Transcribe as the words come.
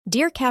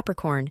Dear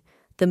Capricorn,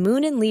 the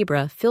moon in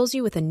Libra fills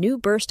you with a new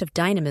burst of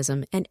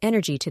dynamism and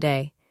energy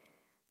today.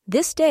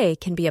 This day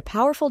can be a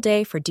powerful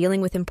day for dealing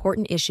with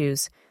important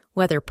issues,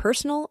 whether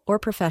personal or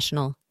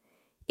professional.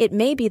 It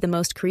may be the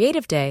most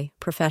creative day,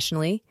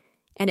 professionally,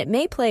 and it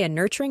may play a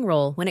nurturing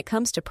role when it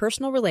comes to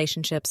personal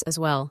relationships as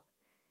well.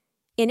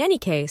 In any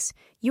case,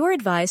 you are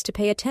advised to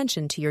pay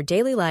attention to your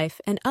daily life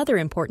and other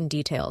important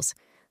details,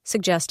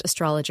 suggest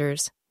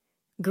astrologers.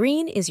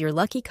 Green is your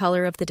lucky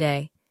color of the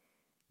day.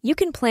 You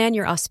can plan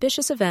your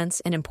auspicious events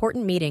and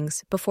important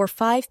meetings before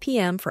 5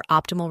 p.m. for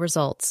optimal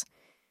results.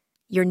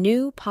 Your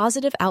new,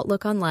 positive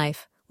outlook on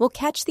life will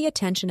catch the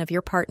attention of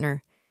your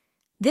partner.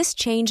 This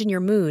change in your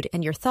mood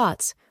and your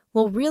thoughts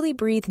will really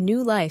breathe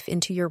new life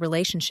into your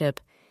relationship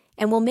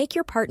and will make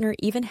your partner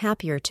even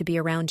happier to be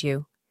around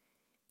you.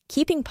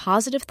 Keeping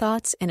positive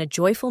thoughts and a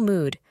joyful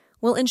mood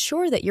will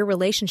ensure that your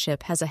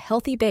relationship has a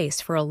healthy base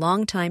for a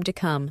long time to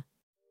come.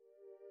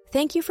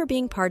 Thank you for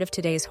being part of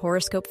today's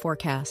horoscope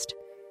forecast.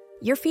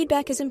 Your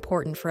feedback is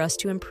important for us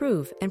to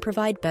improve and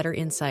provide better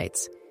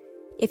insights.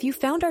 If you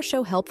found our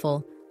show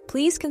helpful,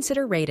 please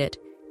consider rate it.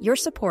 Your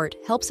support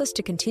helps us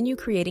to continue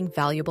creating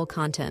valuable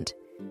content.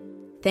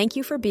 Thank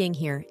you for being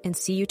here and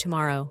see you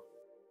tomorrow.